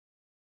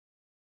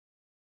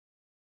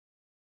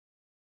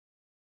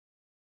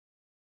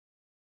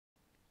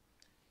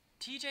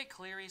TJ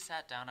Cleary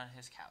sat down on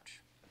his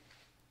couch.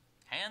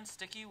 Hands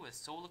sticky with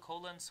soda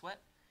cola and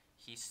sweat,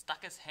 he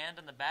stuck his hand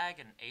in the bag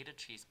and ate a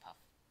cheese puff.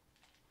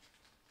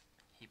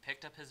 He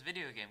picked up his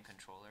video game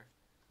controller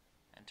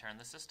and turned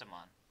the system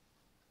on.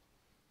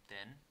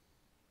 Then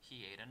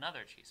he ate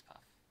another cheese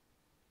puff.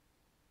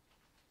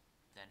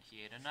 Then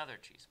he ate another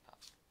cheese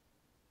puff.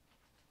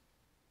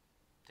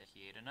 Then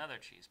he ate another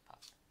cheese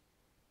puff.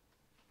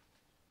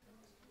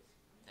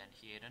 Then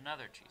he ate another cheese puff. Then he ate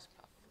another cheese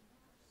puff.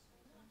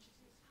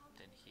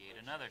 Then he ate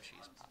another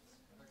cheese puff.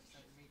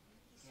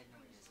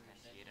 Then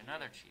he ate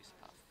another cheese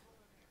puff.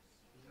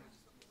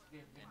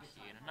 Then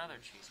he ate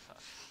another cheese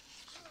puff.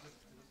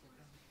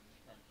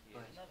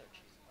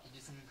 He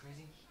did something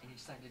crazy and he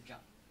decided to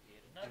jump.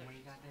 And when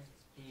he got there,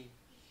 he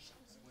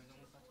was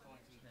almost about to go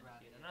and he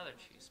grabbed ate another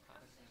cheese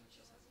puff.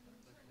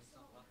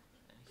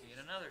 Then he ate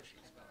another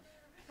cheese puff.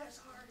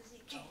 As hard as he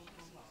can.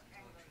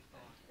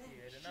 He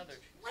ate another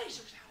cheese puff.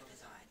 Lasers out of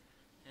his eye.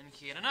 Then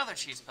he ate another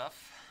cheese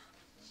puff.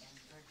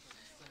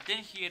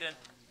 Then he ate a... So,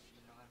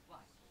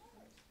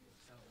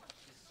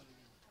 just something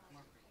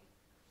more crazy.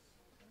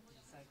 He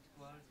decided to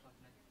go out his butt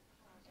and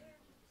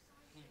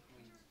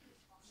painfully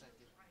decided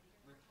to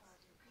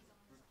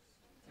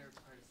tear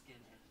apart his skin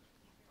and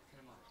cut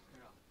him off, cut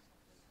it off.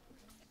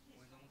 When he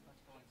was almost about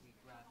to go in, he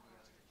grabbed the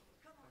other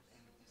foot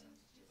and just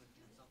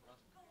lifted himself up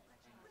and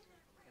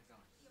kept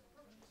going.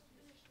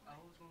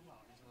 All was going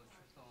well until it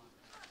tripped on.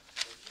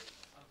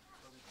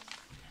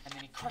 And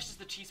then he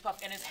crushes the cheese puff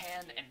in his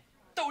hand and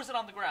throws it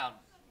on the ground,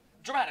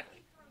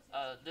 dramatically.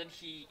 Then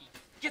he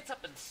gets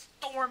up and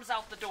storms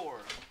out the door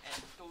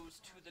and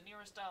goes to the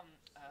nearest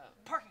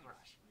parking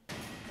garage.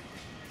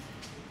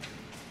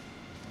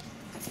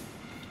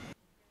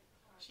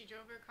 She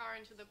drove her car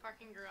into the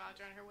parking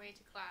garage on her way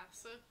to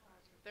class.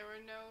 There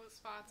were no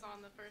spots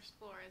on the first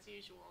floor as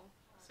usual,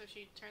 so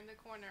she turned the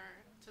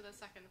corner to the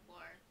second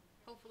floor.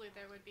 Hopefully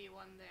there would be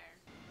one there.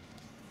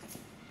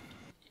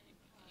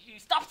 He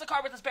stops the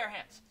car with his bare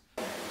hands.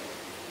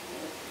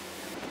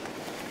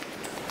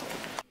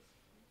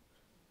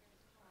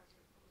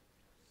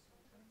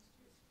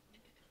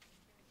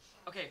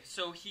 Okay,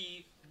 so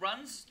he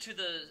runs to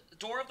the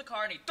door of the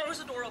car and he throws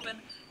the door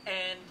open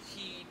and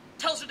he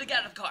tells her to get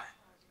out of the car.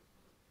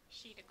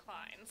 She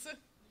declines.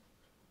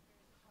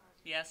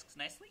 He asks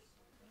nicely.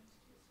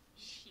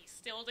 She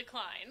still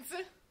declines.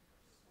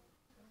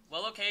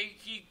 Well, okay,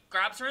 he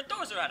grabs her and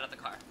throws her out of the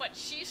car. But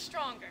she's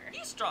stronger.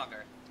 He's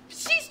stronger.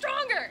 She's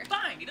stronger!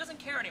 Fine, he doesn't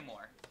care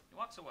anymore. He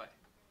walks away.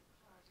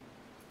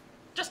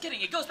 Just kidding,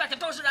 he goes back and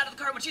throws her out of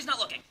the car when she's not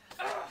looking.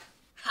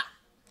 Ha!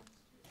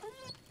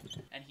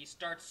 And he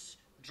starts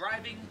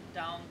driving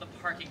down the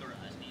parking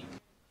garage and he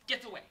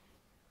gets away.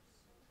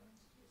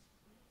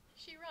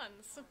 She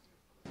runs.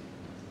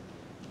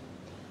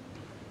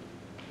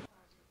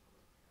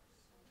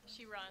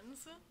 She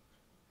runs.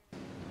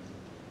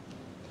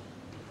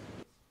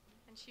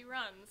 And she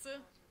runs.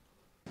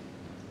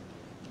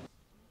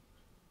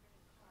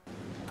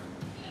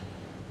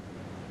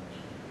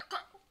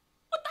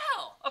 What the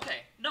hell?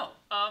 Okay, no.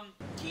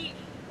 He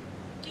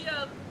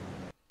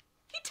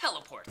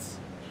teleports.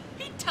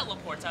 He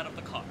teleports out of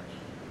the car.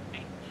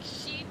 And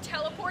she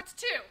teleports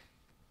too.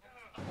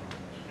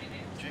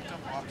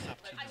 Jacob walks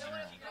up to the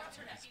room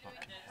with his book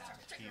in hand.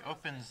 He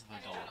opens the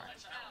door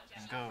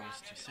and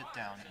goes to sit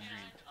down and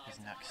read his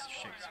next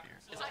Shakespeare.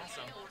 It's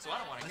awesome, so I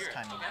don't want to This hear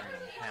time it. he's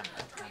reading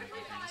Hamlet, one of the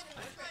greatest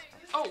plays.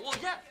 Oh, well,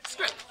 yeah,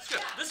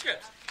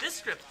 this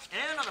script,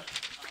 and on a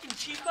freaking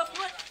cheese puff,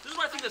 what? This is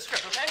what I think of the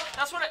script, okay?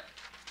 That's what I...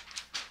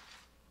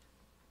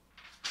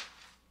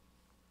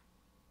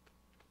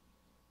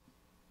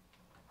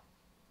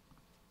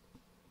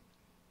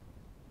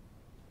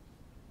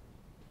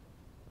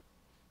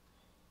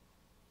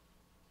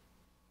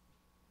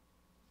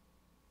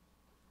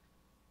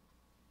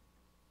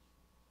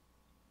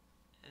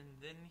 And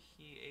then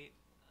he ate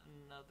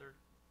another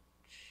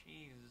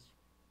cheese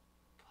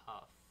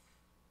puff.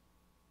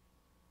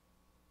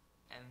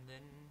 And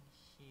then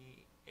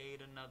he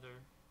ate another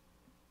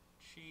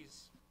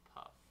cheese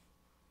puff.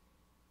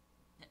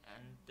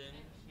 And then he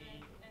ate another cheese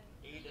puff.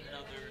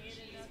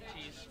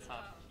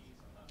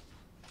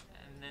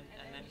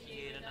 And then he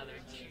ate another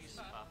cheese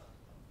puff.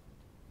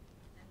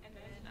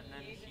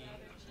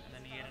 And then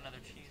he ate another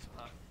cheese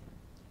puff.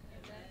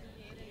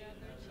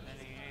 And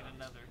then he ate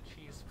another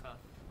cheese puff.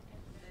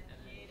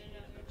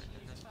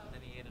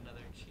 Then he ate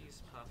another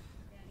cheese puff.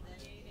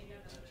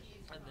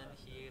 And then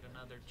he ate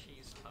another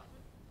cheese puff.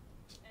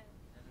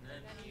 And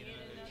then he ate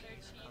another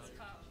cheese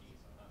puff.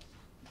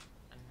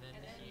 And then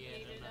he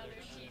ate another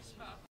cheese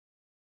puff.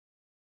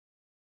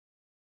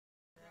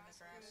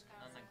 And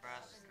then the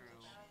grass grew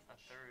a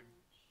third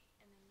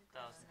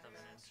thousandth of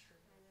an inch.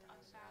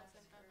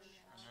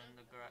 And then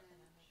the grass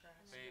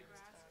wait,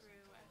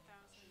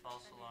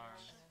 false alarm.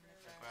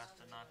 The grass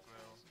did not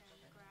grow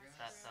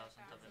that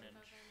thousandth of an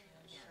inch.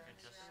 It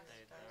just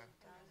stayed there.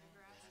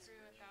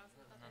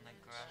 And then the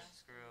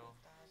grass grew